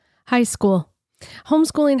High school.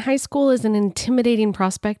 Homeschooling high school is an intimidating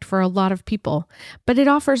prospect for a lot of people, but it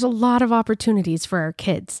offers a lot of opportunities for our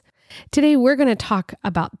kids. Today, we're going to talk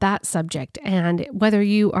about that subject, and whether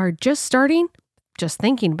you are just starting, just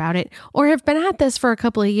thinking about it, or have been at this for a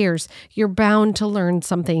couple of years, you're bound to learn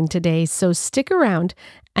something today, so stick around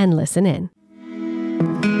and listen in.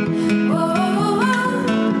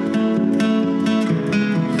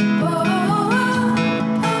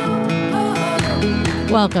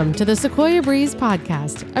 Welcome to the Sequoia Breeze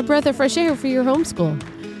podcast, a breath of fresh air for your homeschool.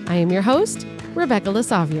 I am your host, Rebecca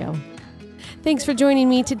Lasavio. Thanks for joining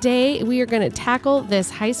me today. We are going to tackle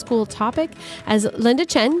this high school topic as Linda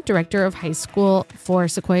Qian, Director of High School for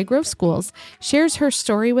Sequoia Grove Schools, shares her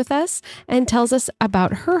story with us and tells us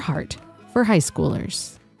about her heart for high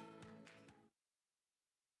schoolers.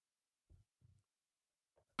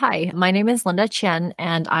 Hi, my name is Linda Qian,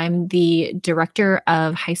 and I'm the Director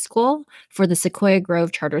of High School for the Sequoia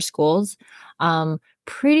Grove Charter Schools.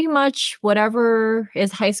 Pretty much whatever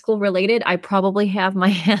is high school related, I probably have my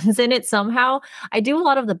hands in it somehow. I do a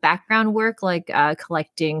lot of the background work, like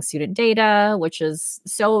collecting student data, which is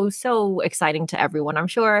so exciting to everyone, I'm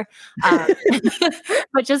sure.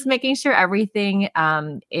 But just making sure everything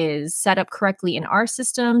is set up correctly in our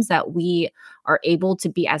systems, that we are able to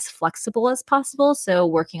be as flexible as possible. So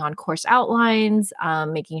working on course outlines,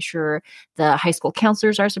 making sure the high school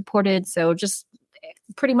counselors are supported. So just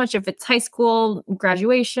pretty much if it's high school,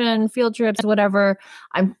 graduation, field trips, whatever,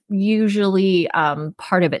 I'm usually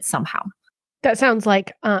part of it somehow. That sounds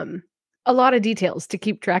like a lot of details to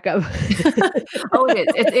keep track of. Oh, it is.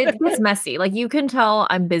 It gets messy. Like, you can tell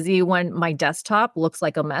I'm busy when my desktop looks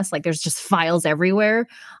like a mess. Like, there's just files everywhere.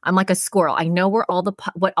 I'm like a squirrel. I know where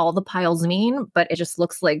what all the piles mean, but it just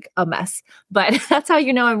looks like a mess. But that's how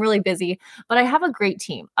you know I'm really busy. But I have a great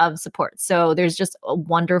team of support. So there's just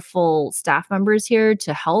wonderful staff members here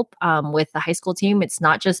to help with the high school team. It's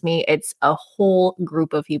not just me. It's a whole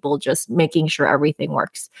group of people just making sure everything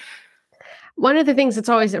works. One of the things that's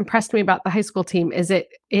always impressed me about the high school team is it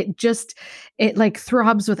like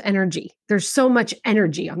throbs with energy. There's so much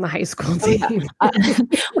energy on the high school team. I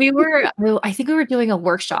think we were doing a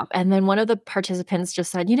workshop, and then one of the participants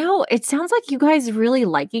just said, it sounds like you guys really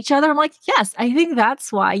like each other. I'm like, yes, I think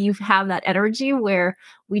that's why you have that energy where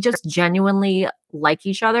we just genuinely like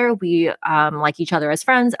each other. We like each other as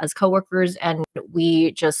friends, as coworkers, and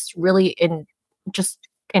we just really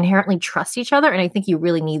inherently trust each other. And I think you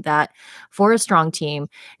really need that for a strong team,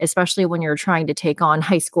 especially when you're trying to take on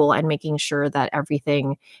high school and making sure that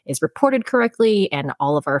everything is reported correctly and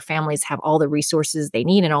all of our families have all the resources they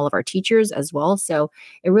need and all of our teachers as well. So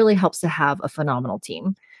it really helps to have a phenomenal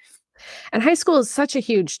team. And high school is such a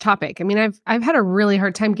huge topic. I mean, I've had a really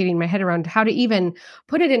hard time getting my head around how to even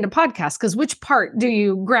put it into podcasts, because which part do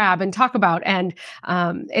you grab and talk about? And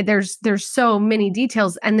there's so many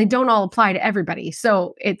details, and they don't all apply to everybody.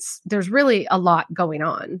 So there's really a lot going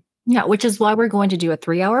on. Yeah, which is why we're going to do a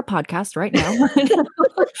 3-hour podcast right now.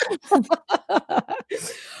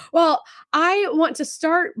 Well, I want to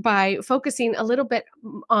start by focusing a little bit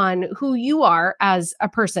on who you are as a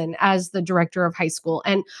person, as the director of high school,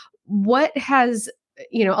 and what has,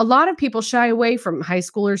 a lot of people shy away from high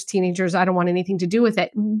schoolers, teenagers. I don't want anything to do with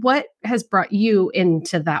it. What has brought you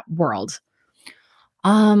into that world?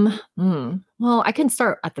 Well, I can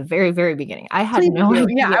start at the very, very beginning. I had no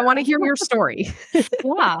idea. Yeah, I want to hear your story.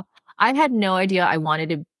 Yeah, I had no idea I wanted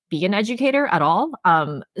to be an educator at all.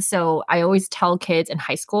 So I always tell kids in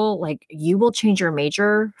high school, like, you will change your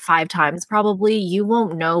major 5 times probably. You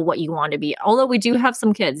won't know what you want to be. Although we do have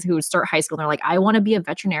some kids who start high school and they're like, I want to be a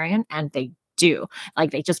veterinarian, and they do.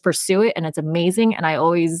 Like, they just pursue it, and it's amazing. And I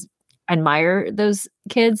always admire those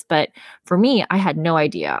kids. But for me, I had no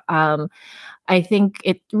idea. I think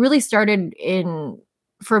it really started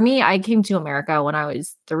for me, I came to America when I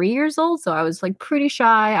was 3 years old. So I was like pretty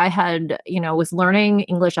shy. I had, was learning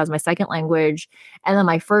English as my second language. And then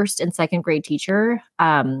my first and second grade teacher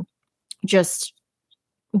just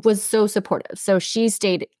was so supportive. So she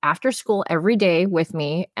stayed after school every day with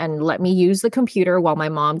me and let me use the computer while my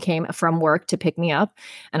mom came from work to pick me up.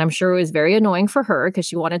 And I'm sure it was very annoying for her because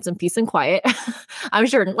she wanted some peace and quiet. I'm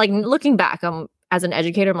sure, like, looking back, as an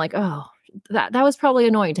educator, I'm like, oh, that was probably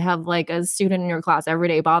annoying to have like a student in your class every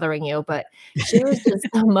day bothering you, but she was just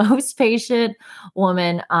the most patient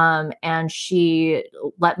woman. And she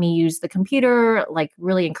let me use the computer, like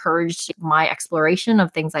really encouraged my exploration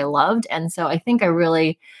of things I loved. And so I think I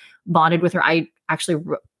really bonded with her. I actually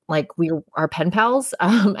we are pen pals.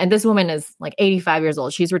 And this woman is like 85 years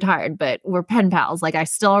old. She's retired, but we're pen pals. Like, I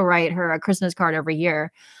still write her a Christmas card every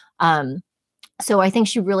year. So I think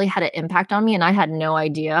she really had an impact on me, and I had no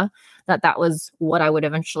idea that was what I would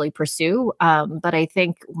eventually pursue. But I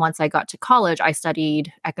think once I got to college, I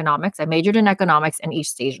studied economics. I majored in economics and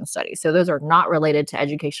East Asian studies. So those are not related to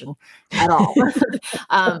education at all.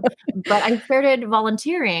 um, but I started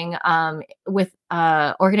volunteering with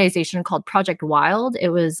an organization called Project Wild.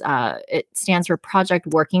 It stands for Project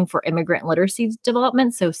Working for Immigrant Literacy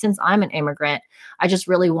Development. So since I'm an immigrant, I just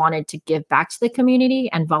really wanted to give back to the community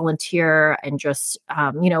and volunteer and just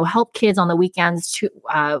help kids on the weekends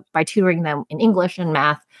by tutoring them in English and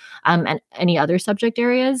math and any other subject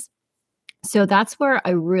areas. So that's where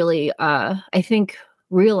I really, I think,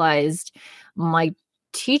 realized my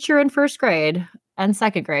teacher in first grade and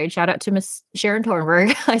second grade. Shout out to Miss Sharon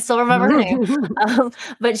Tornberg. I still remember her name.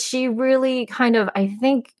 But she really kind of, I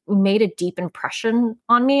think, made a deep impression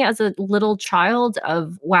on me as a little child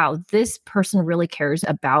of, wow, this person really cares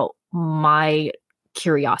about my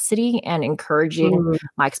curiosity and encouraging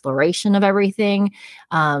my exploration of everything.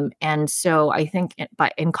 And so I think,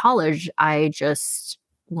 but in college, I just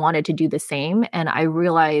wanted to do the same. And I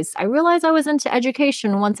realized I was into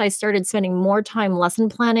education once I started spending more time lesson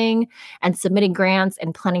planning and submitting grants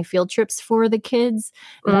and planning field trips for the kids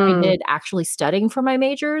than I did actually studying for my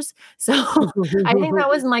majors. So I think that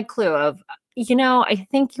was my clue of, I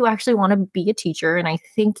think you actually want to be a teacher, and I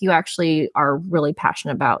think you actually are really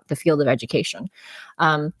passionate about the field of education.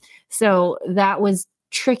 So that was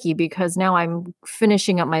tricky because now I'm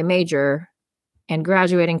finishing up my major and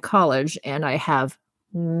graduating college, and I have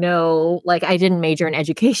I didn't major in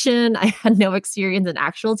education. I had no experience in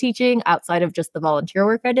actual teaching outside of just the volunteer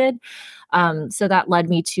work I did. So that led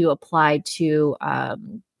me to apply to,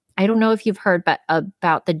 I don't know if you've heard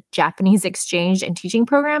about the Japanese exchange and teaching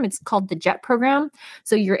program. It's called the JET program.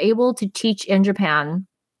 So you're able to teach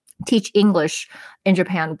English in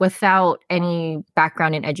Japan without any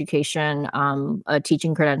background in education, a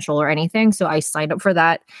teaching credential or anything. So I signed up for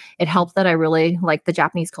that. It helped that I really liked the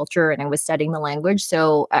Japanese culture and I was studying the language.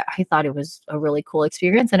 So I thought it was a really cool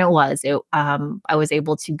experience. And it was. I was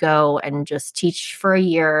able to go and just teach for a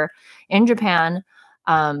year in Japan.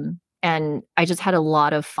 And I just had a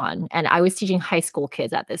lot of fun. And I was teaching high school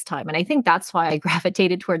kids at this time. And I think that's why I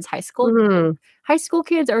gravitated towards high school. High school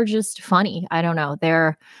kids are just funny. I don't know.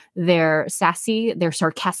 They're sassy. They're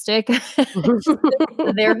sarcastic.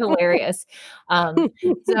 They're hilarious.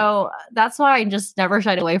 So that's why I just never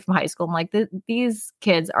shied away from high school. I'm like, these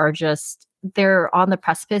kids are they're on the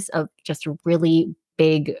precipice of just really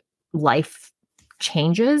big life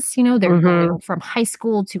changes. They're going from high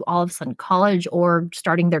school to all of a sudden college or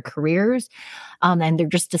starting their careers. And they're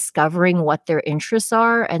just discovering what their interests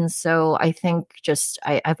are. And so I think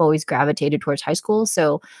I've always gravitated towards high school.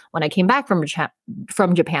 So when I came back from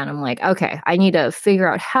Japan, I'm like, okay, I need to figure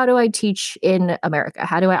out, how do I teach in America?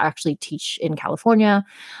 How do I actually teach in California?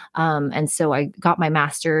 And so I got my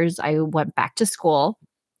master's. I went back to school.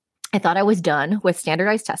 I thought I was done with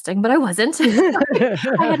standardized testing, but I wasn't. I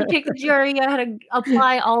had to take the GRE. I had to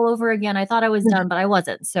apply all over again. I thought I was done, but I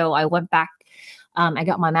wasn't. So I went back. I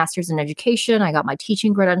got my master's in education. I got my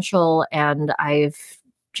teaching credential, and I've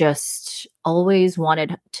just always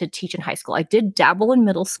wanted to teach in high school. I did dabble in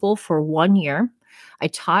middle school for 1 year. I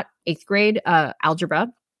taught 8th grade algebra,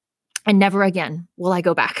 and never again will I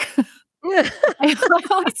go back. I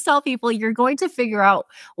always tell people, you're going to figure out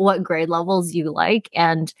what grade levels you like.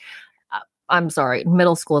 And I'm sorry,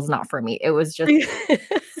 middle school is not for me. It was just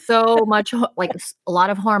so much like a lot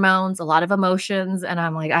of hormones, a lot of emotions. And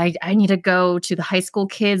I'm like, I need to go to the high school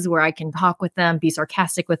kids where I can talk with them, be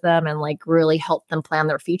sarcastic with them, and like really help them plan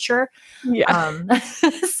their future. Yeah.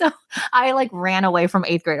 So I like ran away from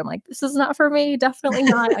 8th grade. I'm like, this is not for me. Definitely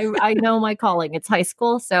not. I know my calling. It's high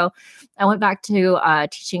school. So I went back to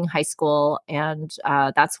teaching high school, and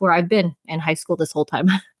that's where I've been in high school this whole time.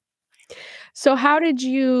 So how did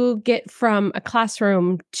you get from a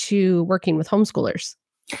classroom to working with homeschoolers?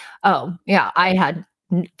 Oh, yeah,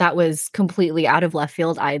 that was completely out of left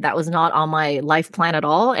field. That was not on my life plan at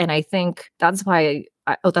all. And I think that's why,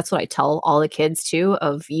 that's what I tell all the kids too,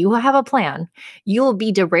 of you have a plan, you will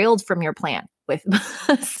be derailed from your plan with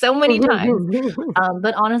so many times.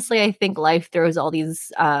 But honestly, I think life throws all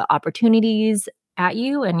these opportunities at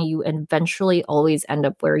you, and you eventually always end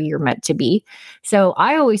up where you're meant to be. So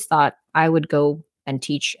I always thought I would go and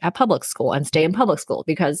teach at public school and stay in public school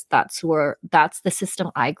because that's the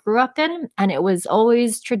system I grew up in. And it was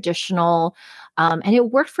always traditional. And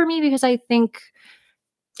it worked for me because I think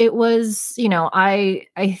it was, I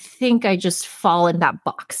think I just fall in that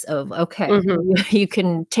box of, okay, you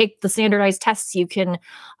can take the standardized tests, you can,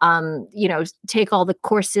 take all the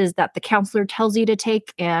courses that the counselor tells you to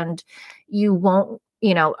take, and you won't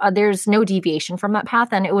there's no deviation from that path.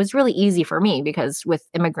 And it was really easy for me because with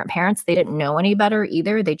immigrant parents, they didn't know any better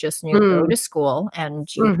either. They just knew go to school and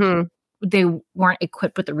they weren't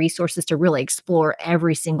equipped with the resources to really explore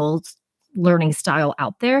every single learning style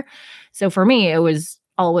out there. So for me, it was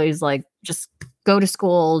always like, just go to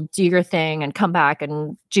school, do your thing, and come back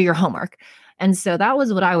and do your homework. And so that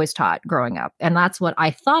was what I was taught growing up. And that's what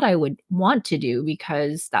I thought I would want to do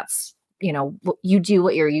because that's, you do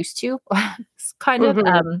what you're used to, kind of.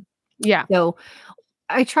 Yeah. So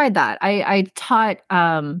I tried that. I taught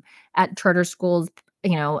at charter schools,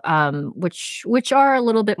 which are a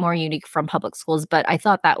little bit more unique from public schools, but I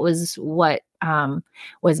thought that was what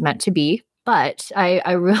was meant to be. But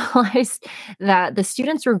I realized that the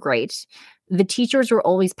students were great. The teachers were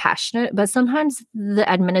always passionate, but sometimes the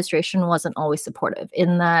administration wasn't always supportive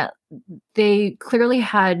in that they clearly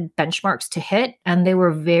had benchmarks to hit and they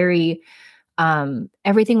were very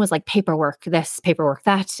everything was like paperwork, this, paperwork,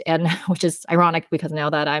 that, and which is ironic because now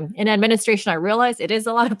that I'm in administration, I realize it is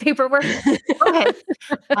a lot of paperwork. Okay.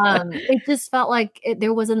 It just felt like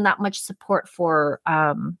there wasn't that much support for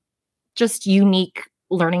just unique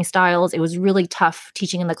learning styles. It was really tough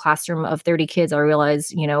teaching in the classroom of 30 kids. I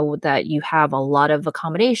realized, that you have a lot of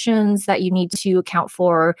accommodations that you need to account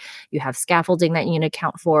for. You have scaffolding that you need to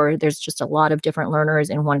account for. There's just a lot of different learners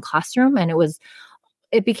in one classroom. And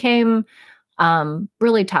it became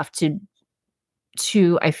really tough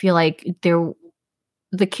to I feel like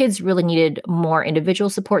the kids really needed more individual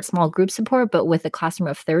support, small group support, but with a classroom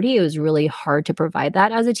of 30, it was really hard to provide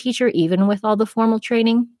that as a teacher, even with all the formal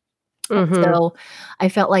training. So I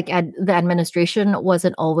felt like the administration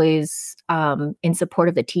wasn't always in support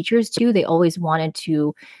of the teachers too. They always wanted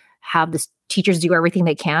to have the teachers do everything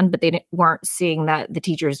they can, but they weren't seeing that the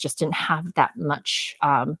teachers just didn't have that much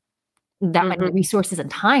many resources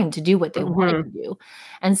and time to do what they wanted to do.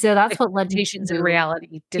 And so that's what led Expectations to and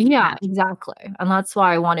reality didn't yeah, match. exactly. And that's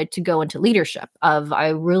why I wanted to go into leadership I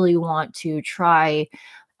really want to try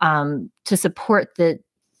to support the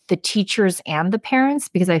teachers and the parents,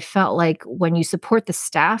 because I felt like when you support the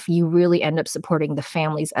staff, you really end up supporting the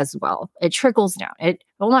families as well. It trickles down.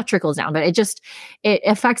 Not trickles down, but it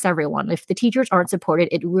affects everyone. If the teachers aren't supported,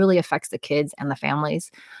 it really affects the kids and the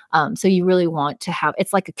families. So you really want to have,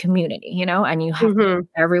 it's like a community, and you have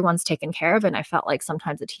everyone's taken care of. And I felt like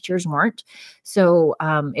sometimes the teachers weren't. So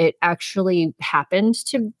it actually happened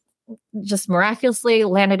to just miraculously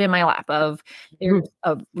landed in my lap of there's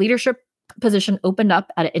a leadership position opened up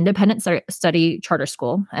at an independent study charter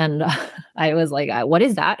school. And I was like, what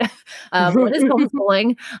is that? What is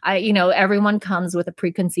homeschooling? Everyone comes with a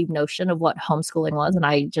preconceived notion of what homeschooling was. And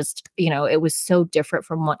I just, it was so different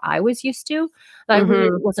from what I was used to that I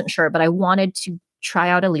really wasn't sure, but I wanted to try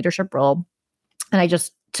out a leadership role. And I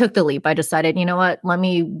just took the leap. I decided, you know what, let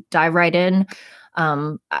me dive right in.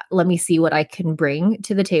 Let me see what I can bring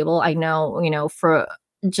to the table. I know,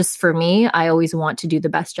 for me, I always want to do the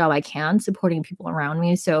best job I can supporting people around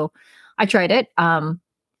me. So I tried it.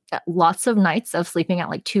 Lots of nights of sleeping at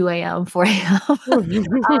like 2 a.m., 4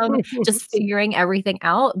 a.m., just figuring everything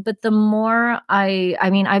out. But the more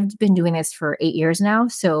I've been doing this for 8 years now.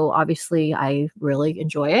 So obviously I really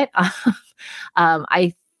enjoy it.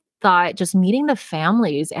 I thought just meeting the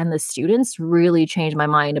families and the students really changed my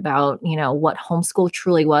mind about, what homeschool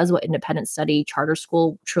truly was, what independent study charter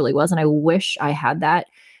school truly was. And I wish I had that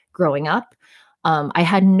growing up. I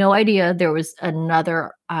had no idea there was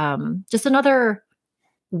another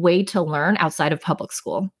way to learn outside of public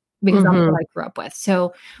school, because that's what I grew up with.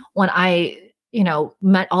 So when I,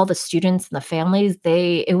 met all the students and the families,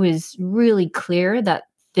 it was really clear that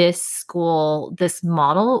this school, this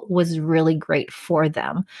model was really great for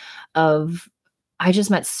them. I just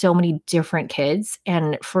met so many different kids.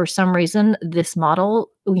 And for some reason, this model,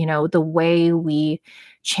 the way we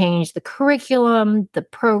change the curriculum, the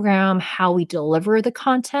program, how we deliver the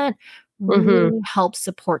content really helps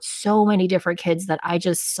support so many different kids that I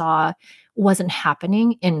just saw wasn't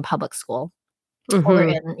happening in public school. Or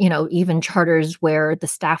in, even charters where the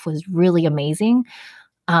staff was really amazing.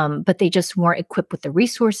 But they just weren't equipped with the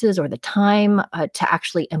resources or the time to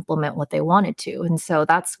actually implement what they wanted to. And so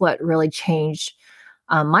that's what really changed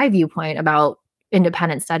my viewpoint about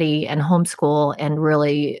independent study and homeschool, and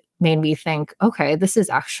really made me think, okay, this is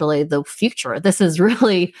actually the future. This is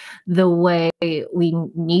really the way we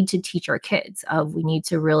need to teach our kids. We need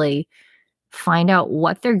to really find out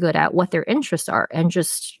what they're good at, what their interests are, and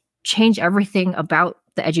just change everything about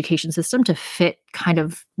the education system to fit kind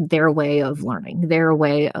of their way of learning, their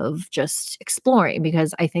way of just exploring.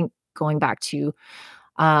 Because I think going back to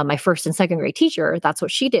my first and second grade teacher, that's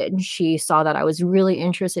what she did. She saw that I was really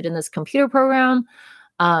interested in this computer program.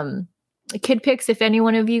 Kid Pix, if any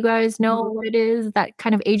one of you guys know what it is, that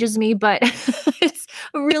kind of ages me, but it's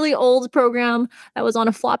a really old program that was on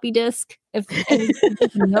a floppy disk. If any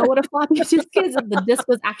of you know what a floppy disk is, if the disk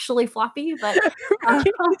was actually floppy, but um,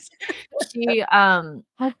 she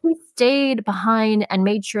actually stayed behind and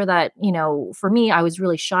made sure that, for me, I was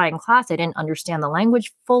really shy in class. I didn't understand the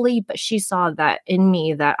language fully, but she saw that in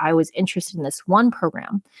me that I was interested in this one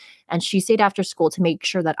program. And she stayed after school to make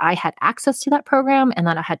sure that I had access to that program and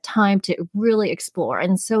that I had time to really explore.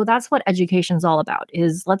 And so that's what education is all about,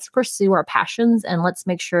 is let's pursue our passions and let's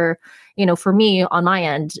make sure, for me on my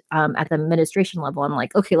end, at the administration level, I'm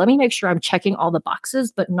like, okay, let me make sure I'm checking all the boxes,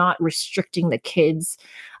 but not restricting the kids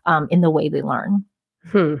in the way they learn.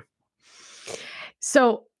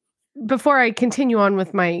 So before I continue on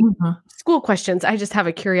with my school questions, I just have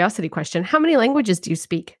a curiosity question. How many languages do you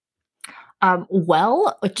speak?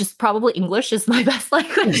 Well, just probably English is my best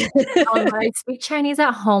language. I speak Chinese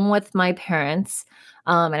at home with my parents.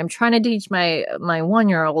 And I'm trying to teach my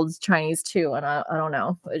 1-year-old Chinese too. And I don't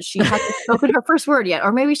know, she hasn't spoken her first word yet,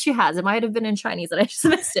 or maybe she has. It might have been in Chinese and I just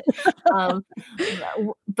missed it.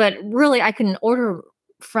 But really, I can order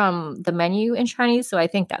from the menu in Chinese, so I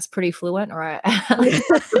think that's pretty fluent.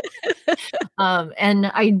 And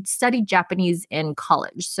I studied Japanese in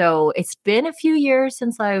college, so it's been a few years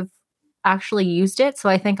since I've actually used it, so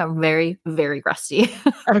I think I'm very, very rusty.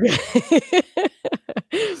 Okay.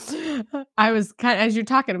 I was kind of, as you're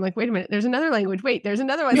talking, I'm like, wait a minute, there's another language. Wait, there's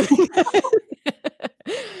another one.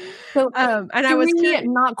 So, and I was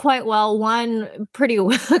not quite well. One pretty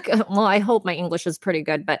well. I hope my English is pretty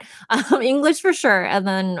good, but English for sure. And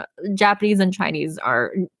then Japanese and Chinese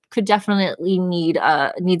could definitely needs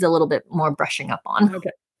a little bit more brushing up on.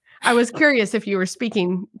 Okay. I was curious if you were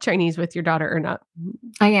speaking Chinese with your daughter or not.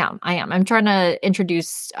 I am. I'm trying to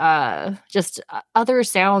introduce just other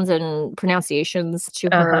sounds and pronunciations to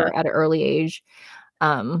her at an early age.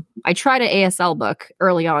 I tried an ASL book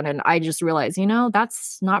early on and I just realized,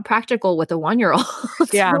 that's not practical with a 1-year-old.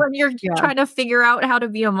 Yeah. When you're trying to figure out how to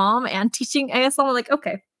be a mom and teaching ASL, I'm like,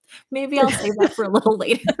 okay, maybe I'll save that for a little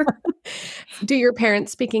later. Do your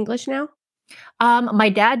parents speak English now?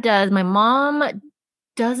 My dad does. My mom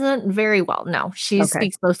doesn't very well. No, she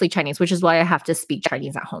speaks mostly Chinese, which is why I have to speak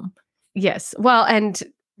Chinese at home. Yes. Well, and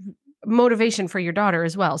motivation for your daughter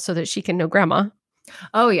as well, so that she can know grandma.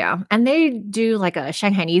 Oh, yeah. And they do like a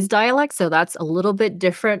Shanghainese dialect. So that's a little bit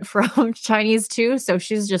different from Chinese too. So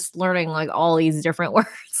she's just learning like all these different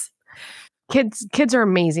words. Kids are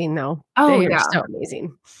amazing though. Oh, they are so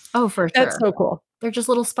amazing. Oh, for sure. That's so cool. They're just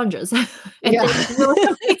little sponges.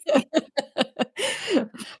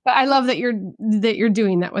 But I love that you're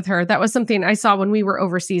doing that with her. That was something I saw when we were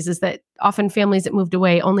overseas, is that often families that moved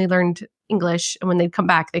away only learned English, and when they'd come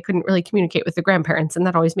back, they couldn't really communicate with the grandparents, and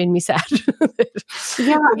that always made me sad.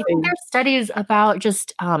 Yeah, I think there's studies about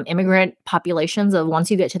just immigrant populations of once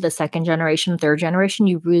you get to the second generation, third generation,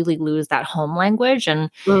 you really lose that home language, and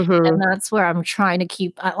that's where I'm trying to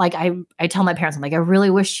keep. I tell my parents, I'm like, I really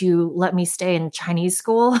wish you let me stay in Chinese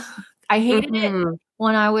school. I hated it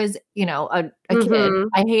when I was, a kid.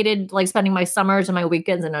 I hated like spending my summers and my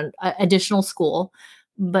weekends in an additional school.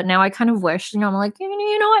 But now I kind of wish, I'm like,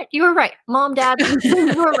 you know what? You were right. Mom, Dad,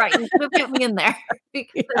 you were right. You could have put me in there.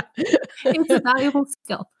 It's a valuable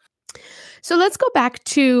skill. So let's go back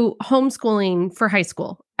to homeschooling for high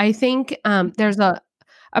school. I think there's a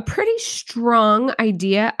pretty strong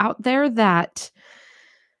idea out there that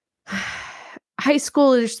high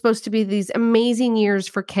school is supposed to be these amazing years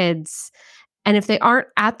for kids. And if they aren't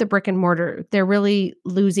at the brick and mortar, they're really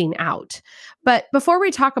losing out. But before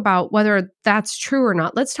we talk about whether that's true or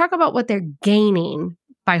not, let's talk about what they're gaining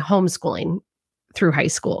by homeschooling through high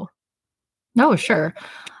school. No, sure.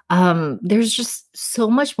 There's just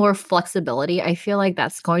so much more flexibility. I feel like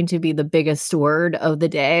that's going to be the biggest word of the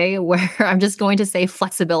day, where I'm just going to say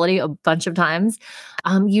flexibility a bunch of times.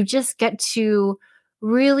 You just get to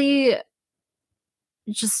really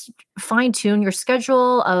just fine tune your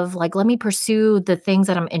schedule of like, let me pursue the things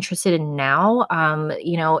that I'm interested in now.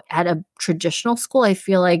 At a traditional school, I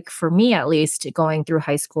feel like for me, at least going through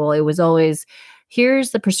high school, it was always,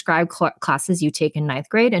 here's the prescribed classes you take in 9th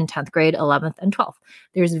grade and 10th grade, 11th and 12th.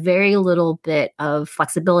 There's very little bit of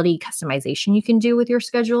flexibility, customization you can do with your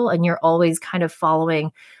schedule. And you're always kind of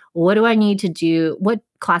following, what do I need to do? What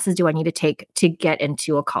classes do I need to take to get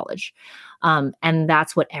into a college? And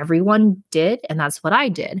that's what everyone did. And that's what I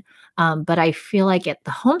did. But I feel like at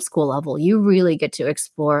the homeschool level, you really get to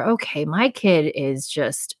explore, okay, my kid is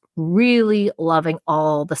just really loving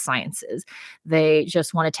all the sciences. They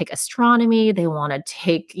just want to take astronomy. They want to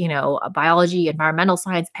take, biology, environmental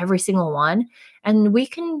science, every single one. And we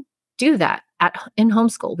can do that in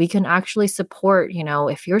homeschool. We can actually support,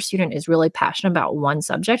 if your student is really passionate about one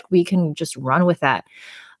subject, we can just run with that,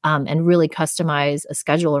 and really customize a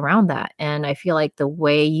schedule around that. And I feel like the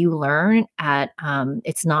way you learn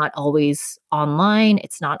it's not always online,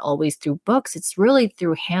 it's not always through books, it's really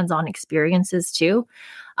through hands-on experiences too.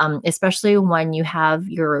 Especially when you have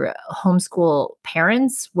your homeschool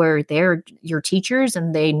parents where they're your teachers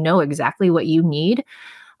and they know exactly what you need.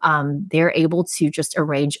 They're able to just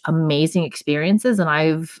arrange amazing experiences. And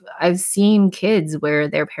I've seen kids where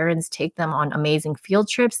their parents take them on amazing field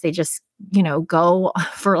trips. They just, go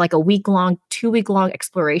for like a week long, 2 week long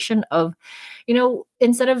exploration of,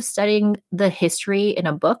 instead of studying the history in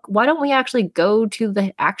a book, why don't we actually go to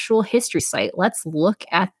the actual history site? Let's look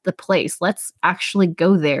at the place. Let's actually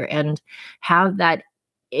go there and have that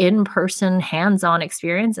in-person hands-on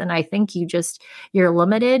experience. And I think you're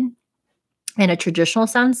limited in a traditional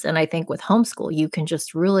sense. And I think with homeschool, you can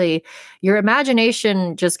just really, your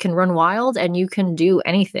imagination just can run wild and you can do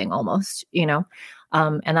anything almost,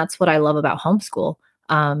 and that's what I love about homeschool.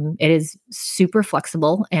 It is super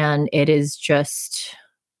flexible and it is just,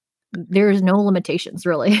 there's no limitations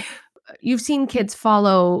really. You've seen kids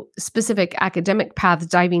follow specific academic paths,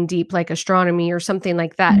 diving deep, like astronomy or something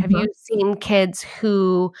like that. Have Mhm. you seen kids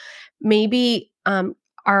who maybe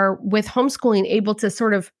are with homeschooling able to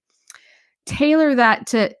sort of tailor that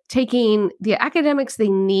to taking the academics they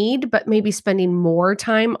need, but maybe spending more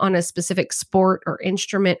time on a specific sport or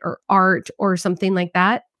instrument or art or something like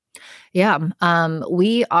that? Yeah.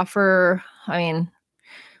 We offer,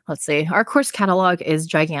 let's see, our course catalog is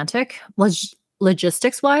gigantic.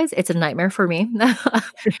 Logistics wise, it's a nightmare for me.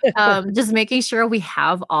 Just making sure we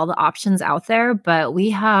have all the options out there, but we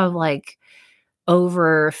have like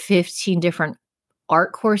over 15 different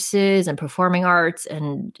art courses and performing arts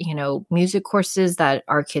and music courses that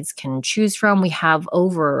our kids can choose from. We have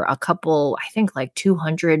over a couple, I think like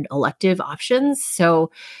 200 elective options, so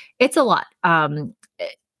it's a lot.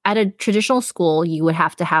 At a traditional school, you would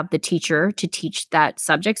have to have the teacher to teach that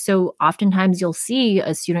subject, so oftentimes you'll see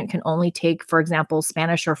a student can only take, for example,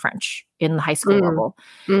 Spanish or French in the high school Mm. level.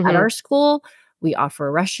 At Mhm. our school, we offer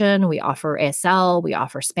Russian, we offer ASL, we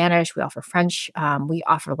offer Spanish, we offer French, we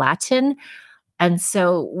offer Latin. And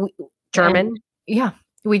so, and German? yeah,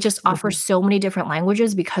 we just offer Mhm. so many different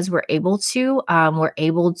languages because we're able to. We're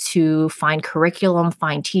able to find curriculum,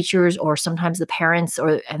 find teachers, or sometimes the parents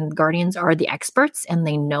and guardians are the experts and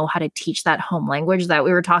they know how to teach that home language that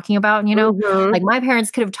we were talking about. Mhm. Like my parents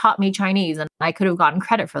could have taught me Chinese and I could have gotten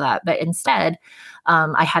credit for that, but instead,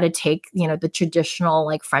 I had to take the traditional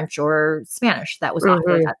like French or Spanish that was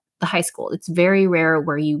offered Mhm. at the high school. It's very rare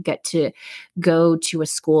where you get to go to a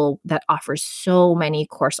school that offers so many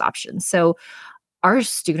course options. So our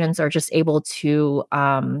students are just able to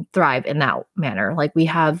thrive in that manner. Like we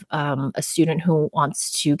have a student who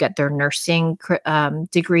wants to get their nursing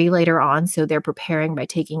degree later on. So they're preparing by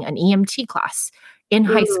taking an EMT class in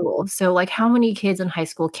high Mm. school. So, like, how many kids in high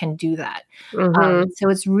school can do that? Mhm. So,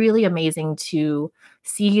 it's really amazing to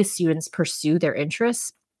see students pursue their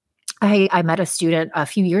interests. I met a student a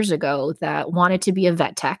few years ago that wanted to be a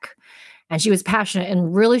vet tech, and she was passionate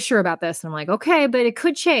and really sure about this. And I'm like, okay, but it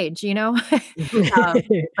could change.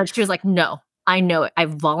 But she was like, no, I know it.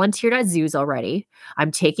 I've volunteered at zoos already. I'm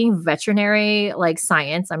taking veterinary like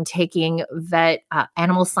science. I'm taking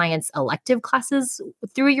animal science elective classes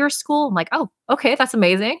through your school. I'm like, oh, okay, that's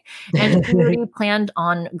amazing. And she already planned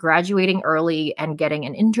on graduating early and getting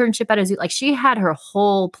an internship at a zoo. Like she had her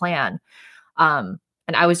whole plan.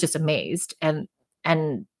 And I was just amazed. And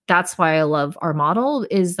that's why I love our model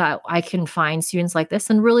is that I can find students like this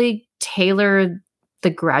and really tailor the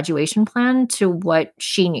graduation plan to what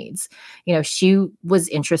she needs. She was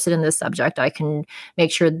interested in this subject. I can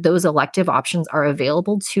make sure those elective options are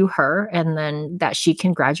available to her and then that she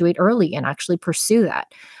can graduate early and actually pursue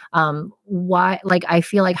that. Why, like, I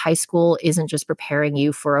feel like high school isn't just preparing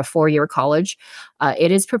you for a 4-year college.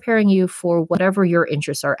 It is preparing you for whatever your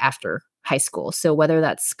interests are after high school. So whether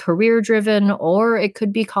that's career driven or it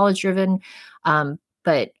could be college driven,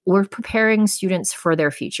 but we're preparing students for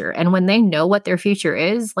their future. And when they know what their future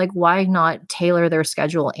is, like, why not tailor their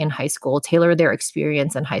schedule in high school, tailor their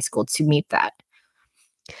experience in high school to meet that?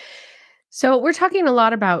 So we're talking a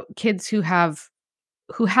lot about kids who have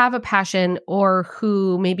a passion or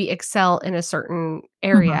who maybe excel in a certain Mhm.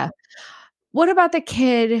 area. What about the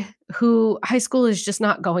kid who high school is just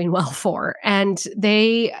not going well for and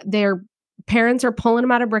their parents are pulling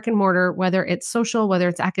them out of brick and mortar, whether it's social, whether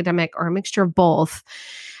it's academic or a mixture of both?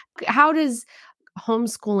 How does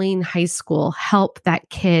homeschooling high school help that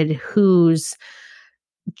kid who's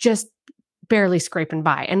just barely scraping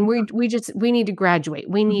by, and we need to graduate.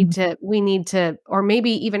 We need to, or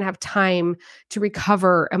maybe even have time to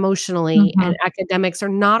recover emotionally, Mhm. and academics are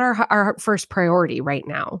not our first priority right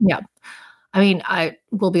now. Yeah. I mean, I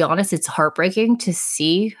will be honest, it's heartbreaking to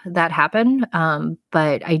see that happen.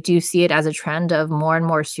 But I do see it as a trend of more and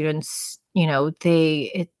more students,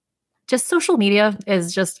 just social media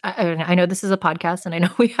is just, I know this is a podcast and I know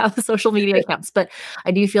we have social media accounts, but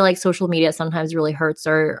I do feel like social media sometimes really hurts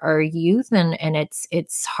our youth, and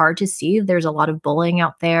it's hard to see. There's a lot of bullying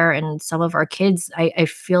out there, and some of our kids, I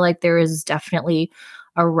feel like there is definitely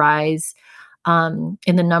a rise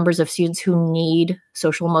in the numbers of students who need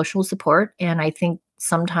social emotional support. And I think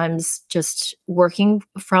sometimes, just working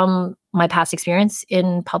from my past experience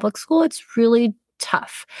in public school, it's really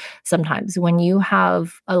tough sometimes when you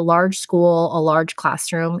have a large school, a large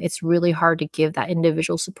classroom. It's really hard to give that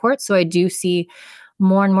individual support. So I do see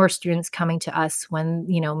more and more students coming to us when,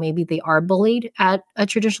 maybe they are bullied at a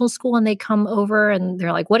traditional school, and they come over and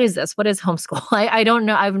they're like, what is this? What is homeschool? I don't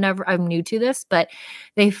know. I'm new to this, but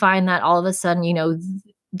they find that all of a sudden,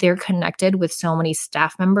 they're connected with so many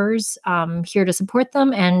staff members here to support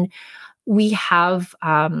them. And we have,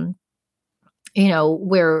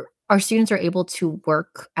 where our students are able to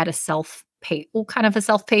work at a kind of a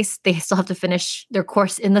self-pace. They still have to finish their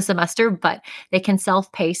course in the semester, but they can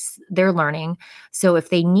self-pace their learning. So if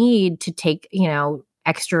they need to take,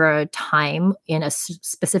 extra time in a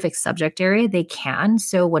specific subject area, they can.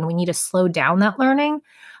 So when we need to slow down that learning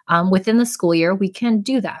within the school year, we can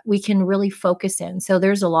do that. We can really focus in. So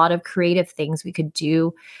there's a lot of creative things we could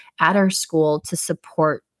do at our school to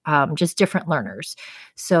support just different learners.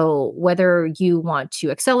 So whether you want to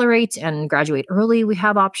accelerate and graduate early, we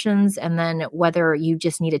have options. And then whether you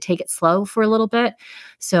just need to take it slow for a little bit.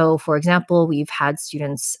 So for example, we've had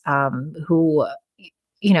students who,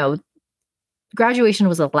 you know, graduation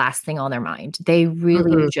was the last thing on their mind. They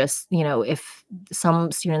really Mhm. just, if some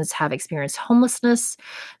students have experienced homelessness,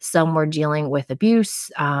 some were dealing with abuse,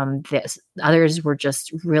 others were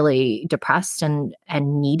just really depressed and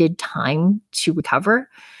needed time to recover.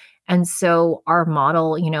 And so our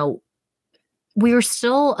model, we were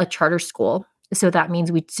still a charter school. So that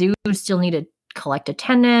means we do still need to collect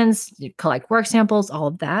attendance, collect work samples, all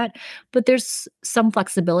of that. But there's some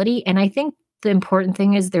flexibility. And I think the important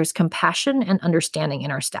thing is there's compassion and understanding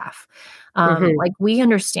in our staff. Mhm. Like, we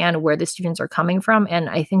understand where the students are coming from. And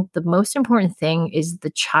I think the most important thing is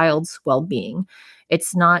the child's well being.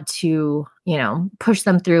 It's not to, push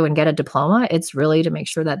them through and get a diploma. It's really to make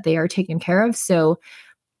sure that they are taken care of. So,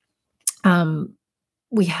 um,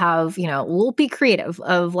 we have, we'll be creative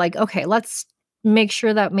of like, okay, let's make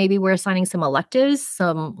sure that maybe we're assigning some electives,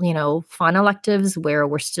 some, fun electives where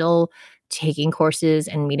we're still taking courses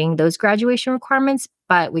and meeting those graduation requirements,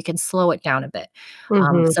 but we can slow it down a bit.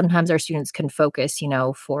 Mhm. Sometimes our students can focus,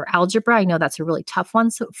 for algebra. I know that's a really tough one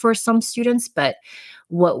for some students, but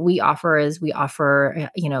what we offer is we offer,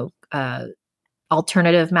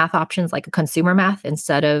 alternative math options like a consumer math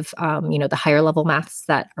instead of the higher level maths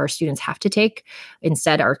that our students have to take.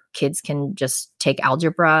 Instead, our kids can just take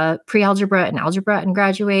algebra, pre-algebra, and algebra and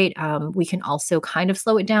graduate. We can also kind of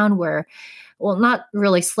slow it down where, well, not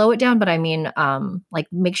really slow it down, but I mean, like,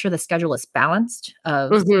 make sure the schedule is balanced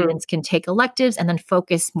of Mhm. students can take electives and then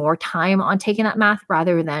focus more time on taking that math,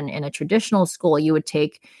 rather than in a traditional school, you would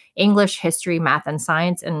take English, history, math, and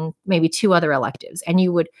science, and maybe two other electives. And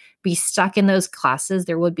you would be stuck in those classes.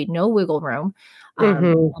 There would be no wiggle room.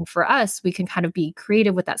 Mhm. And for us, we can kind of be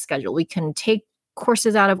creative with that schedule. We can take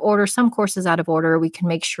courses out of order, some courses out of order. We can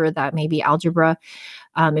make sure that maybe algebra,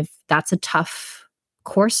 if that's a tough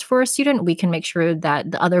course for a student, we can make sure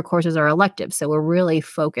that the other courses are elective. So we're really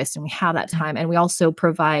focused and we have that time. And we also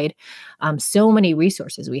provide so many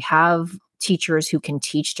resources. We have teachers who can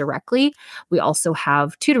teach directly. We also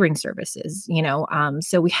have tutoring services,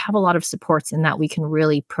 so we have a lot of supports in that we can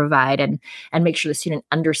really provide and make sure the student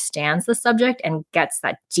understands the subject and gets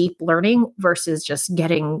that deep learning versus just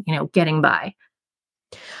getting by.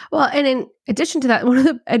 Well, and in addition to that, one of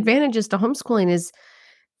the advantages to homeschooling is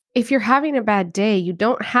if you're having a bad day, you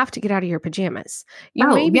don't have to get out of your pajamas. You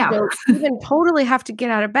Oh, maybe yeah. don't even totally have to get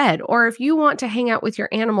out of bed. Or if you want to hang out with your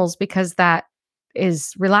animals because that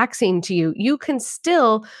is relaxing to you, you can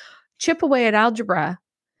still chip away at algebra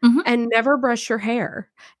Mhm. and never brush your hair.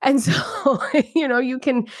 And so, you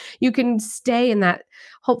can stay in that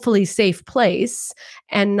hopefully safe place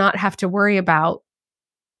and not have to worry about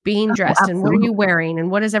being Oh, dressed and what are you absolutely. wearing and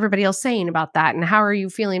what is everybody else saying about that and how are you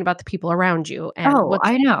feeling about the people around you and Oh, what's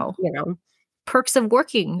I know. you know Perks of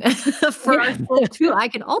working for our Yeah. school too. I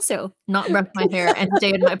can also not brush my hair and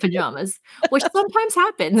stay in my pajamas, which sometimes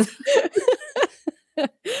happens.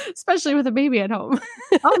 especially with a baby at home.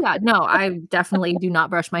 Oh, yeah. No, I definitely do not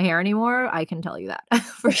brush my hair anymore. I can tell you that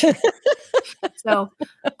for sure. So,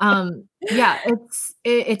 yeah,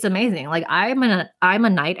 it's amazing. Like I'm a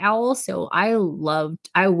night owl, so I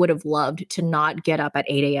would have loved to not get up at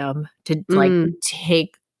 8 a.m. to like Mm,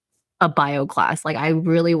 take a bio class. Like I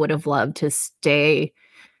really would have loved to stay,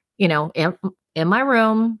 in my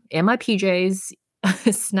room, in my PJs,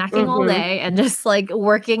 snacking all mhm, day and just like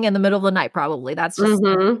working in the middle of the night probably. That's just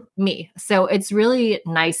mhm. me. So it's really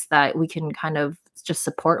nice that we can kind of just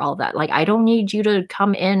support all that. Like I don't need you to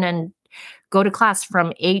come in and go to class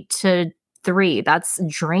from 8 to 3. That's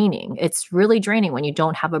draining. It's really draining when you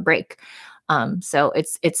don't have a break. So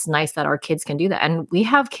it's nice that our kids can do that. And we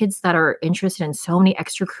have kids that are interested in so many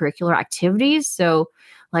extracurricular activities. So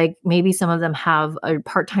like maybe some of them have a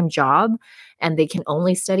part-time job and they can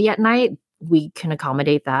only study at night. We can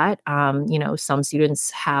accommodate that. Some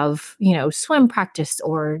students have, swim practice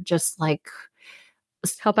or just like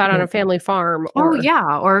Help out on a family farm oh, or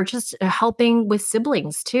yeah, or just helping with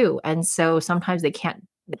siblings too, and so sometimes they can't,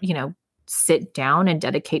 you know, sit down and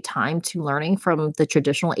dedicate time to learning from the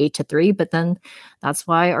traditional 8 to 3, but then that's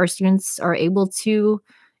why our students are able to,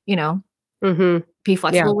 you know, Mhm. be Yeah.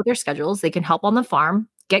 flexible with their schedules. They can help on the farm,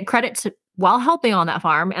 get credit to while helping on that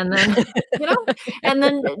farm, and then, you know, and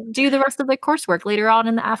then do the rest of the coursework later on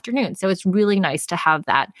in the afternoon, so it's really nice to have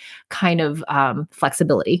that kind of,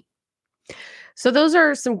 flexibility. So those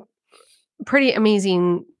are some pretty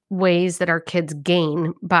amazing ways that our kids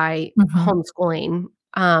gain by Mhm. homeschooling.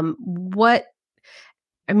 What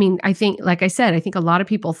I mean, I think, like I said, I think a lot of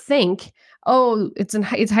people think, "Oh, it's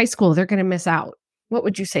high school, they're gonna miss out." What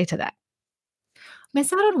would you say to that?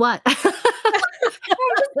 Miss out on what?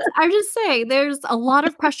 I'm just saying there's a lot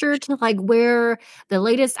of pressure to, like, wear the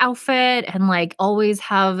latest outfit and, like, always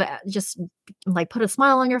have, just, like, put a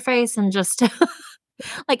smile on your face and just,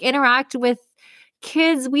 like, interact with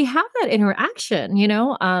kids. We have that interaction,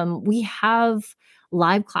 we have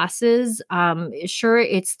live classes, sure,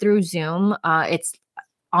 it's through Zoom, it's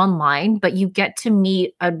online, but you get to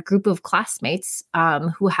meet a group of classmates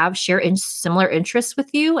who have similar interests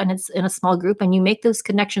with you, and it's in a small group, and you make those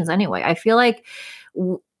connections anyway. I feel like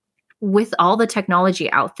w- with all the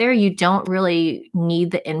technology out there, you don't really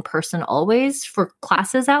need the in person always for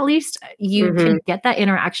classes, at least. You Mhm, can get that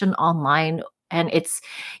interaction online. And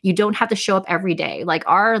you don't have to show up every day. Like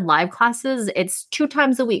our live classes, it's 2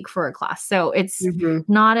 times a week for a class. So it's mhm,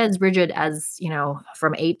 not as rigid as,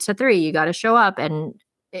 from 8 to 3, you got to show up. And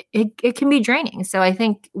it can be draining. So I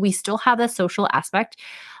think we still have the social aspect.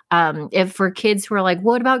 If for kids who are like,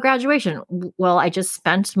 what about graduation? Well, I just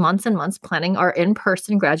spent months and months planning our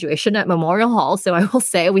in-person graduation at Memorial Hall. So I will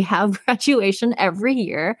say we have graduation every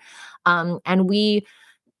year. And we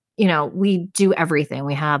do everything.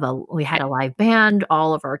 We had a live band.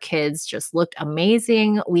 All of our kids just looked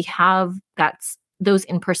amazing. We have those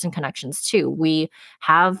in-person connections too. We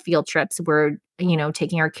have field trips. We're,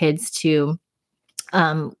 taking our kids to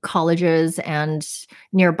colleges and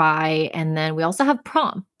nearby. And then we also have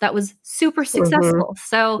prom that was super mhm, successful.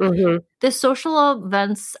 So mhm, the social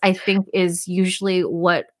events, I think, is usually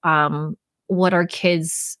what our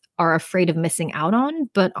kids are afraid of missing out on.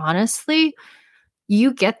 But honestly,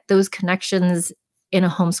 you get those connections in a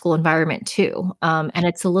homeschool environment too. And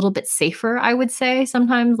it's a little bit safer, I would say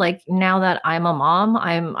sometimes. Like now that I'm a mom,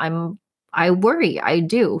 I worry. I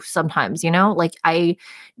do sometimes, like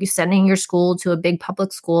you sending your school to a big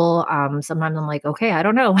public school. Sometimes I'm like, okay, I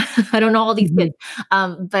don't know. I don't know all these mhm, kids.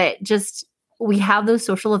 But just we have those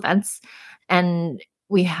social events and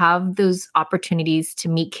we have those opportunities to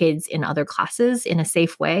meet kids in other classes in a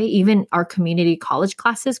safe way. Even our community college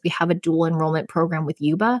classes, we have a dual enrollment program with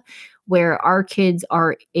Yuba where our kids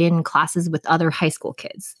are in classes with other high school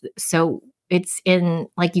kids. So it's in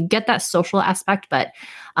like you get that social aspect, but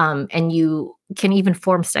and you can even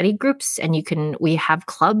form study groups and we have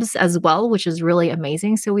clubs as well, which is really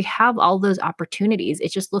amazing. So we have all those opportunities.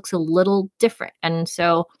 It just looks a little different. And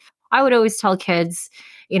so I would always tell kids,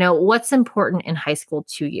 what's important in high school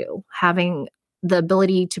to you? Having the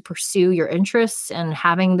ability to pursue your interests and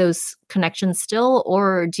having those connections still,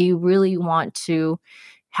 or do you really want to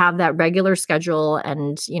have that regular schedule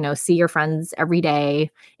and, see your friends every day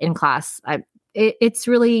in class? It's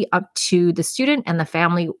really up to the student and the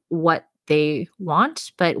family what they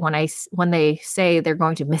want. But when they say they're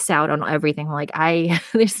going to miss out on everything, like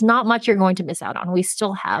there's not much you're going to miss out on. We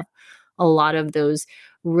still have a lot of those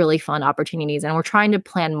really fun opportunities. And we're trying to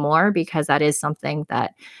plan more because that is something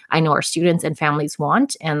that I know our students and families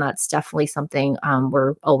want. And that's definitely something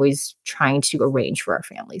we're always trying to arrange for our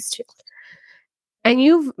families too. And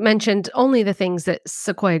you've mentioned only the things that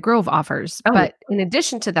Sequoia Grove offers, Oh, yeah. but in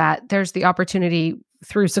addition to that, there's the opportunity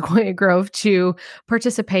through Sequoia Grove to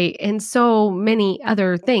participate in so many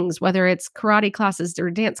other things, whether it's karate classes or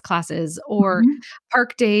dance classes or Mhm.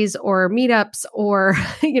 park days or meetups or,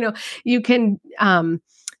 you can,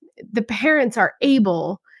 the parents are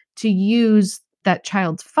able to use that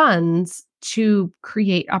child's funds to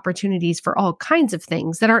create opportunities for all kinds of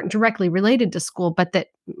things that aren't directly related to school, but that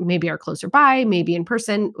maybe are closer by, maybe in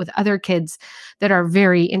person with other kids that are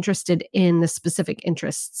very interested in the specific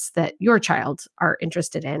interests that your child are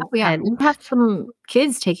interested in. Oh, yeah. And We have some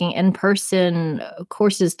kids taking in-person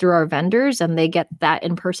courses through our vendors, and they get that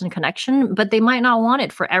in-person connection, but they might not want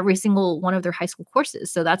it for every single one of their high school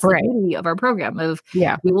courses. So that's the right. beauty of our program of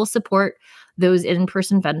Yeah. we will support those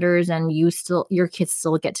in-person vendors, and your kids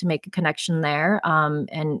still get to make a connection there.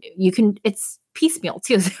 And it's piecemeal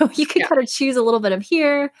too. So you can Yeah. kind of choose a little bit of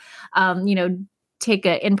here, take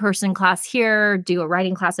an in-person class here, do a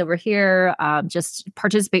writing class over here, just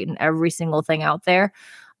participate in every single thing out there,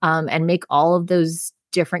 and make all of those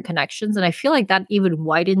different connections. And I feel like that even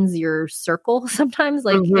widens your circle sometimes.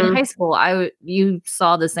 Like in Mhm. high school, you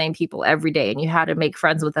saw the same people every day, and you had to make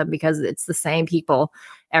friends with them because it's the same people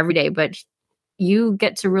every day. But you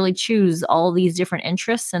get to really choose all these different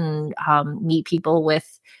interests and meet people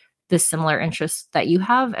with the similar interests that you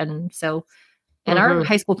have. And our Mhm.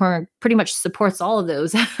 high school program pretty much supports all of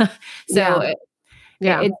those. So Yeah.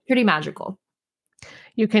 Yeah. it's pretty magical.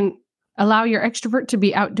 You can allow your extrovert to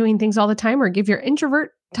be out doing things all the time or give your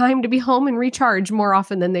introvert time to be home and recharge more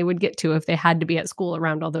often than they would get to if they had to be at school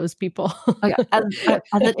around all those people. Oh, yeah.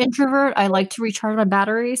 As an introvert, I like to recharge my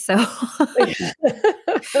battery. So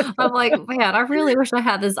I'm like, man, I really wish I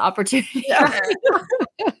had this opportunity Yeah. right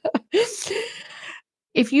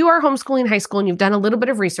If you are homeschooling high school and you've done a little bit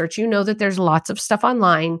of research, you know that there's lots of stuff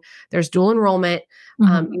online. There's dual enrollment.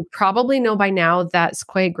 now. You probably know by now that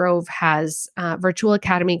Sequoia Grove has virtual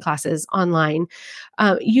academy classes online.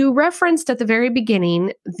 You referenced at the very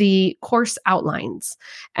beginning the course outlines,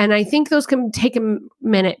 and I think those can take a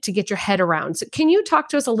minute to get your head around. So, can you talk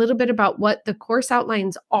to us a little bit about what the course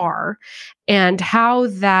outlines are and how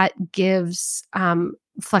that gives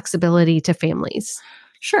flexibility to families?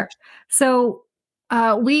 Sure. So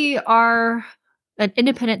we are an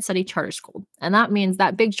independent study charter school. And that means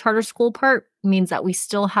that big charter school part means that we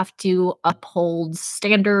still have to uphold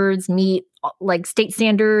standards, meet like state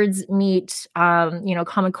standards, meet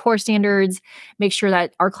Common Core standards, make sure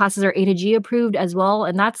that our classes are A to G approved as well.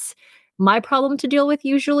 And that's my problem to deal with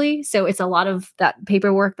usually. So it's a lot of that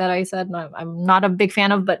paperwork that I said I'm not a big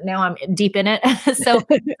fan of, but now I'm deep in it. So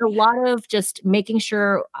a lot of just making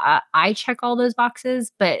sure I check all those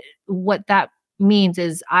boxes. But what that means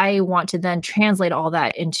is I want to then translate all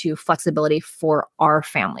that into flexibility for our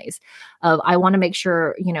families. I want to make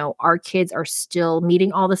sure, our kids are still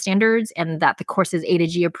meeting all the standards and that the course is A to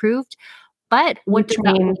G approved. But what Which does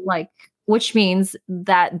that means look like? Which means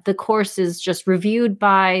that the course is just reviewed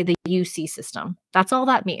by the UC system. That's all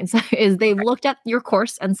that means is they've looked at your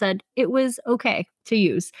course and said it was okay to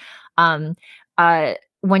use. Um,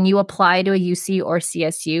 when you apply to a UC or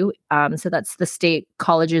CSU, so that's the state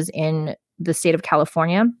colleges in the state of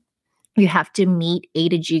California, you have to meet A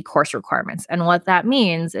to G course requirements. And what that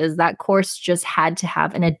means is that course just had to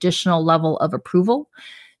have an additional level of approval.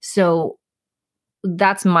 So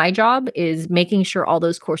that's my job, is making sure all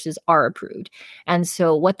those courses are approved. And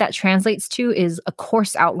so what that translates to is a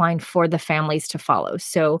course outline for the families to follow.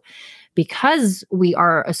 So because we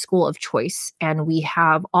are a school of choice and we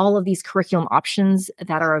have all of these curriculum options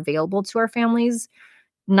that are available to our families,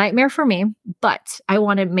 nightmare for me, but I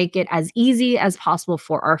want to make it as easy as possible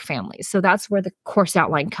for our families. So that's where the course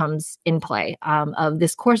outline comes in play. Of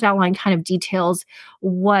this course outline kind of details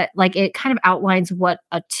it kind of outlines what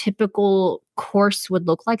a typical course would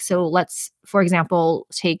look like. So let's, for example,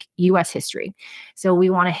 take US history. So we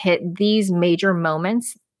want to hit these major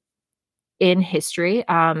moments in history.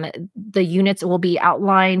 The units will be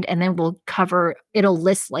outlined, and then it'll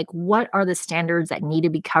list like what are the standards that need to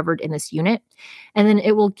be covered in this unit. And then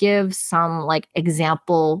it will give some like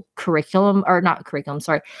example curriculum, or not curriculum,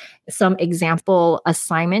 sorry, some example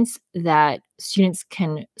assignments that students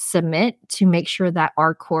can submit to make sure that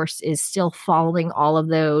our course is still following all of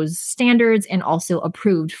those standards and also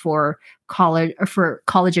approved for college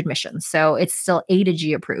admissions. So it's still A to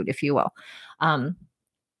G approved, if you will.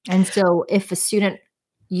 And so if a student,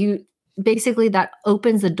 you basically that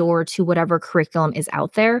opens the door to whatever curriculum is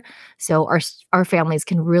out there. So our families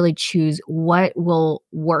can really choose what will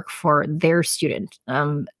work for their student.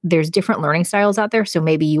 There's different learning styles out there. So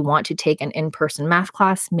maybe you want to take an in-person math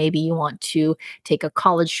class. Maybe you want to take a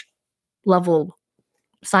college level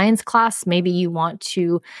science class, maybe you want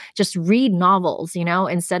to just read novels,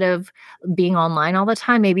 instead of being online all the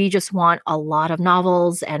time. Maybe you just want a lot of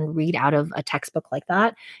novels and read out of a textbook like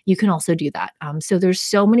that. You can also do that. So there's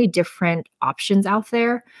so many different options out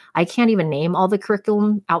there. I can't even name all the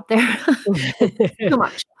curriculum out there. It's too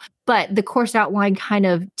much. But the course outline kind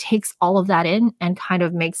of takes all of that in and kind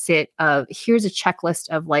of makes it, here's a checklist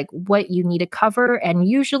of like what you need to cover. And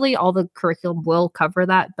usually all the curriculum will cover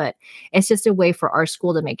that, but it's just a way for our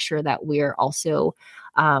school to make sure that we're also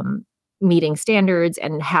meeting standards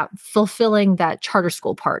and fulfilling that charter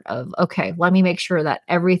school part of, okay, let me make sure that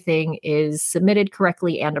everything is submitted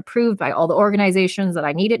correctly and approved by all the organizations that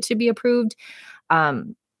I need it to be approved.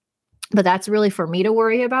 But that's really for me to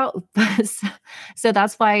worry about. So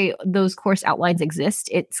that's why those course outlines exist.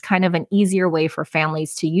 It's kind of an easier way for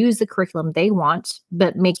families to use the curriculum they want,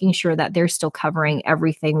 but making sure that they're still covering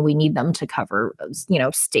everything we need them to cover,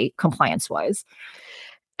 state compliance wise.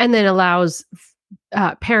 And then allows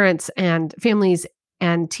parents and families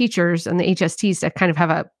and teachers and the HSTs to kind of have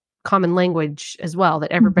a common language as well,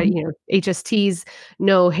 that everybody, HSTs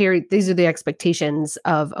know, here, these are the expectations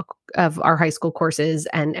of our high school courses,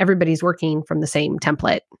 and everybody's working from the same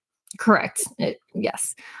template. Correct.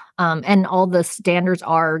 Yes. And all the standards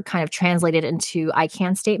are kind of translated into I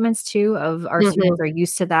can statements too, of our students are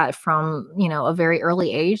used to that from, a very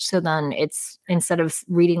early age. So then it's, instead of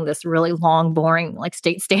reading this really long, boring, like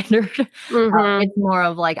state standard, it's more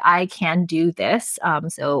of like, I can do this.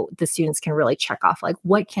 So the students can really check off, like,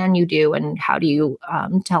 what can you do? And how do you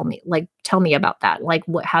tell me about that? Like,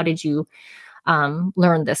 how did you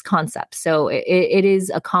learn this concept? So it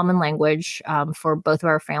is a common language for both of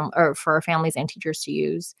our for our families and teachers to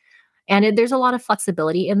use. And there's a lot of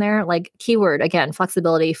flexibility in there, like keyword, again,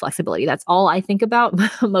 flexibility. That's all I think about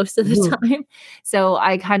most of the time. So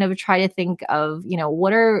I kind of try to think of,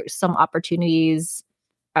 what are some opportunities,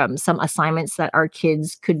 some assignments that our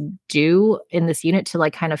kids could do in this unit to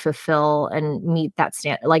like kind of fulfill and meet that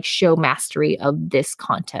like show mastery of this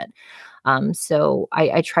content. So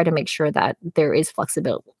I try to make sure that there is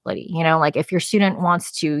flexibility, like if your student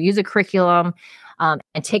wants to use a curriculum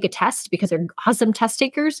and take a test because they're awesome test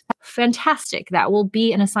takers, fantastic. That will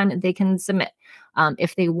be an assignment they can submit.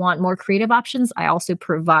 If they want more creative options, I also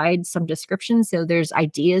provide some descriptions. So there's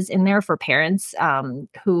ideas in there for parents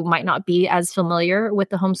who might not be as familiar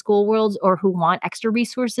with the homeschool world or who want extra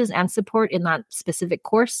resources and support in that specific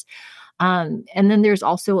course. And then there's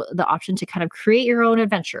also the option to kind of create your own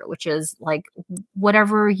adventure, which is like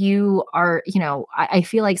whatever you are, I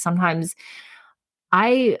feel like sometimes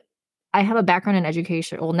I have a background in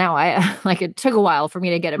education. Well, now it took a while for me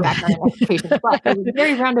to get a background in education, but it was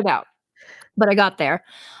very roundabout. But I got there.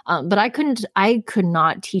 But I could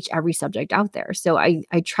not teach every subject out there. So I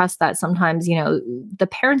trust that sometimes, the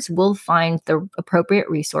parents will find the appropriate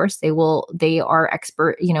resource. They are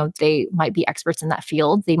expert, they might be experts in that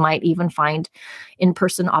field. They might even find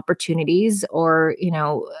in-person opportunities or,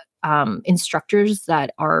 instructors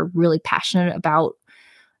that are really passionate about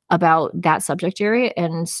that subject area.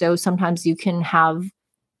 And so sometimes you can have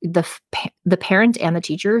the parent and the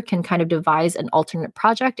teacher can kind of devise an alternate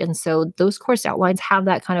project. And so those course outlines have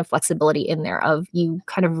that kind of flexibility in there of you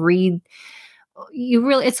kind of read,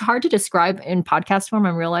 it's hard to describe in podcast form,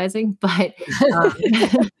 I'm realizing, but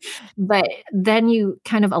but then you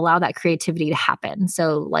kind of allow that creativity to happen.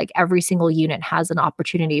 So like every single unit has an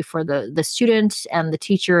opportunity for the student and the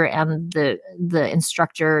teacher and the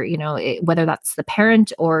instructor, whether that's the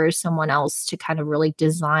parent or someone else, to kind of really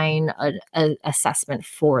design an assessment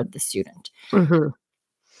for the student.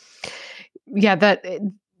 Yeah, that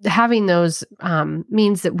having those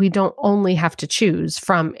means that we don't only have to choose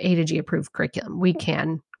from A to G approved curriculum. We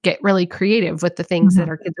can get really creative with the things that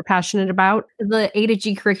our kids are passionate about. The A to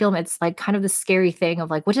G curriculum, it's like kind of the scary thing of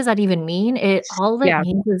like, what does that even mean? All it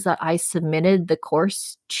means is that I submitted the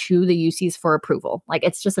course to the UCs for approval. Like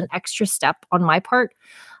it's just an extra step on my part.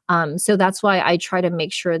 So that's why I try to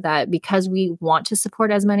make sure that because we want to support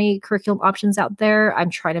as many curriculum options out there, I'm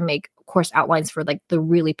trying to make course outlines for like the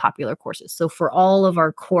really popular courses. So for all of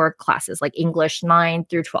our core classes, like English 9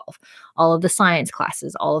 through 12, all of the science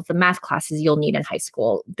classes, all of the math classes you'll need in high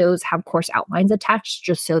school, those have course outlines attached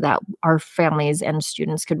just so that our families and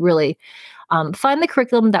students could really find the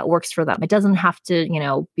curriculum that works for them. It doesn't have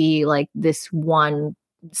to, be like this one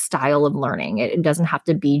style of learning. It doesn't have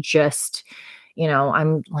to be just,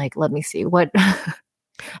 I'm like, let me see what.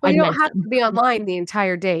 Well, you don't have to be online the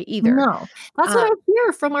entire day either. No, that's what I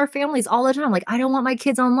hear from our families all the time. Like, I don't want my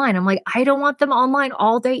kids online. I'm like, I don't want them online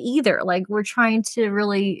all day either. Like, we're trying to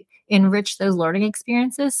really enrich those learning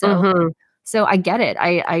experiences. So So I get it.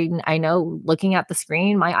 I know looking at the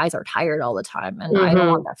screen, my eyes are tired all the time, and I don't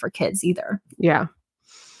want that for kids either. Yeah.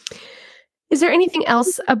 Is there anything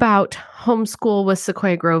else about homeschool with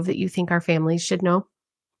Sequoia Grove that you think our families should know?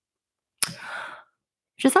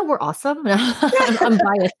 Just that we're awesome. I'm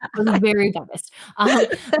biased. I'm very biased.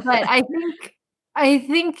 But I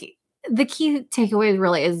think the key takeaway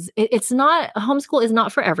really is it's not homeschool is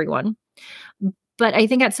not for everyone. But I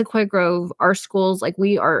think at Sequoia Grove, our schools, like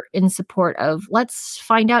we are in support of let's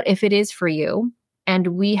find out if it is for you. And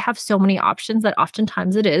we have so many options that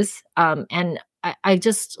oftentimes it is. And I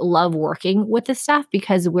just love working with the staff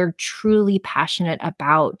because we're truly passionate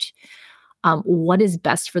about what is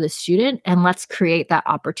best for the student, and let's create that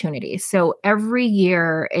opportunity. So every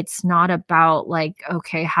year it's not about like,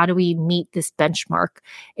 okay, how do we meet this benchmark?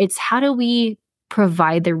 It's how do we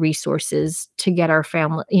provide the resources to get our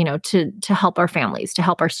family, to help our families, to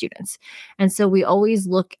help our students. And so we always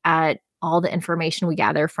look at all the information we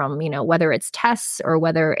gather from, whether it's tests or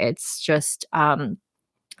whether it's just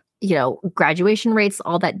graduation rates,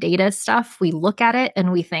 all that data stuff, we look at it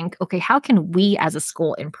and we think, okay, how can we as a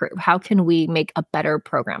school improve? How can we make a better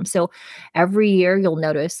program? So every year you'll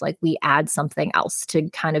notice like we add something else to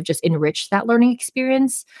kind of just enrich that learning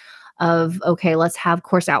experience of, okay, let's have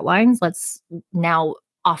course outlines. Let's now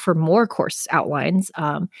offer more course outlines.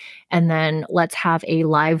 And then let's have a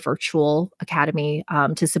live virtual academy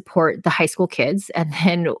to support the high school kids. And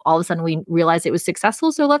then all of a sudden we realized it was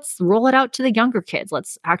successful. So let's roll it out to the younger kids.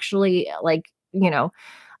 Let's actually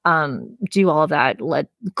do all of that.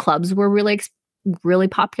 Clubs were really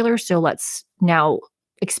popular. So let's now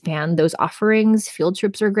expand those offerings. Field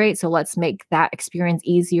trips are great. So let's make that experience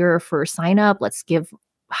easier for sign up. Let's give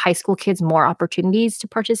high school kids more opportunities to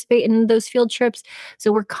participate in those field trips.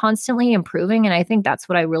 So we're constantly improving. And I think that's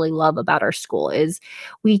what I really love about our school is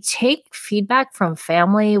we take feedback from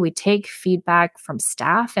family, we take feedback from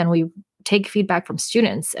staff, and we take feedback from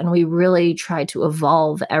students. And we really try to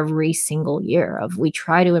evolve every single year we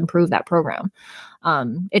try to improve that program.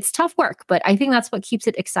 It's tough work, but I think that's what keeps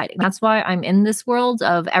it exciting. That's why I'm in this world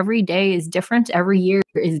of every day is different. Every year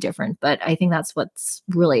is different. But I think that's what's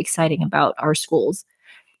really exciting about our schools.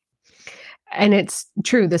 And it's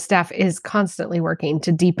true. The staff is constantly working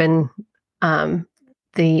to deepen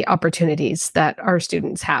the opportunities that our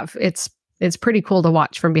students have. It's pretty cool to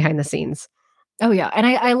watch from behind the scenes. Oh, yeah. And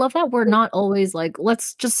I love that we're not always like,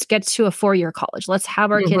 let's just get to a 4-year college. Let's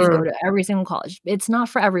have our kids go to every single college. It's not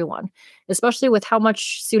for everyone, especially with how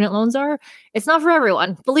much student loans are. It's not for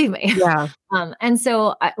everyone, believe me. Yeah. And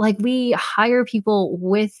so we hire people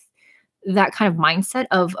with that kind of mindset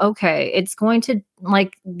of, okay, it's going to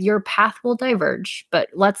like your path will diverge, but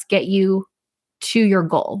let's get you to your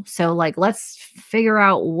goal. So like, let's figure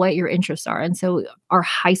out what your interests are. And so our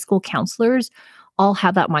high school counselors all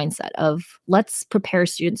have that mindset of let's prepare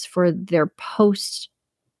students for their post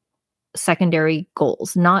secondary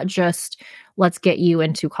goals, not just let's get you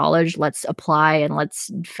into college, let's apply and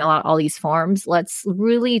let's fill out all these forms. Let's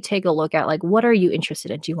really take a look at like, what are you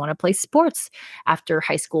interested in? Do you want to play sports after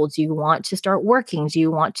high school? Do you want to start working? Do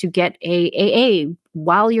you want to get a AA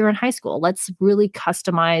while you're in high school? Let's really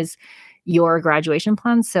customize your graduation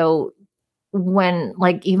plan. So when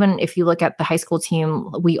like, even if you look at the high school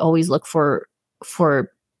team, we always look for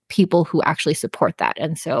people who actually support that.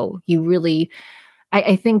 And so you really,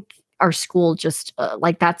 I think our school just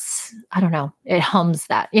that's, I don't know, it hums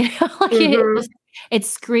that, like it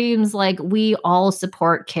screams like we all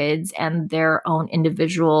support kids and their own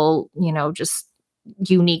individual, just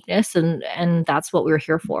uniqueness. And that's what we're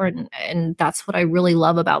here for. And that's what I really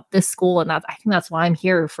love about this school. And I think that's why I'm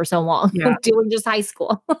here for so long, doing just high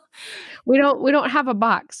school. We don't have a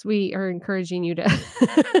box. We are encouraging you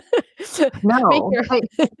to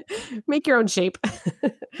make your own shape.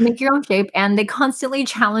 Make your own shape. And they constantly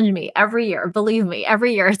challenge me every year. Believe me,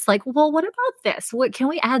 every year it's like, well, what about this? What can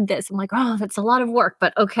we add this? I'm like, oh, that's a lot of work,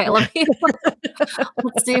 but okay, let's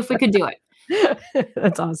see if we could do it.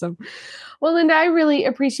 That's awesome. Well, Linda, I really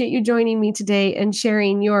appreciate you joining me today and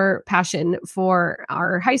sharing your passion for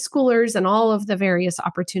our high schoolers and all of the various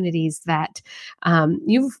opportunities that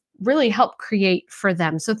you've really helped create for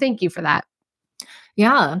them. So thank you for that.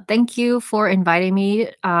 Yeah. Thank you for inviting me.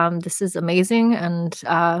 This is amazing. And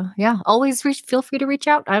always feel free to reach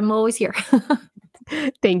out. I'm always here.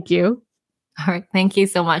 Thank you. All right. Thank you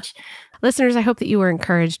so much. Listeners, I hope that you were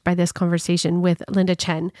encouraged by this conversation with Linda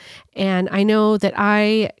Chen. And I know that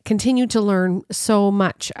I continue to learn so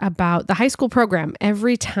much about the high school program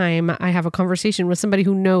every time I have a conversation with somebody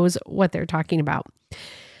who knows what they're talking about.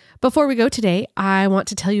 Before we go today, I want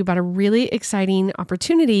to tell you about a really exciting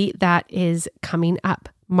opportunity that is coming up.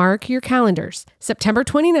 Mark your calendars, September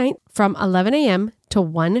 29th from 11 a.m. to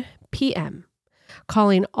 1 p.m.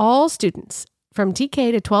 Calling all students from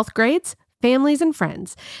TK to 12th grades, families, and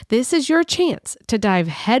friends. This is your chance to dive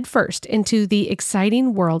headfirst into the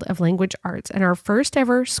exciting world of language arts and our first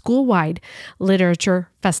ever school-wide literature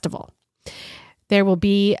festival. There will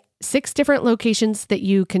be 6 different locations that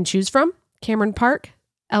you can choose from: Cameron Park,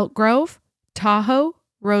 Elk Grove, Tahoe,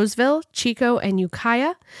 Roseville, Chico, and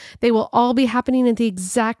Ukiah. They will all be happening at the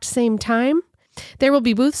exact same time. There will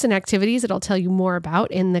be booths and activities that I'll tell you more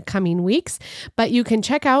about in the coming weeks, but you can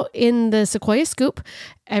check out in the Sequoia Scoop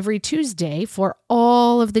every Tuesday for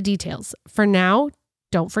all of the details. For now,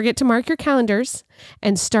 don't forget to mark your calendars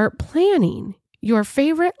and start planning your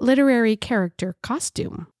favorite literary character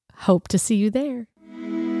costume. Hope to see you there.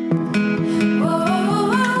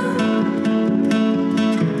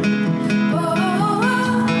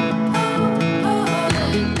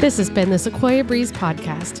 This has been the Sequoia Breeze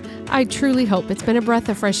podcast. I truly hope it's been a breath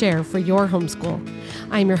of fresh air for your homeschool.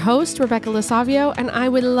 I'm your host, Rebecca Lasavio, and I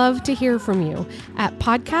would love to hear from you at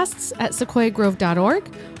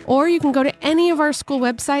podcasts@sequoiagrove.org, or you can go to any of our school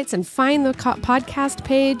websites and find the podcast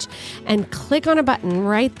page and click on a button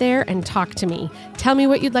right there and talk to me. Tell me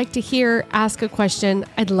what you'd like to hear, ask a question.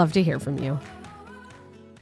 I'd love to hear from you.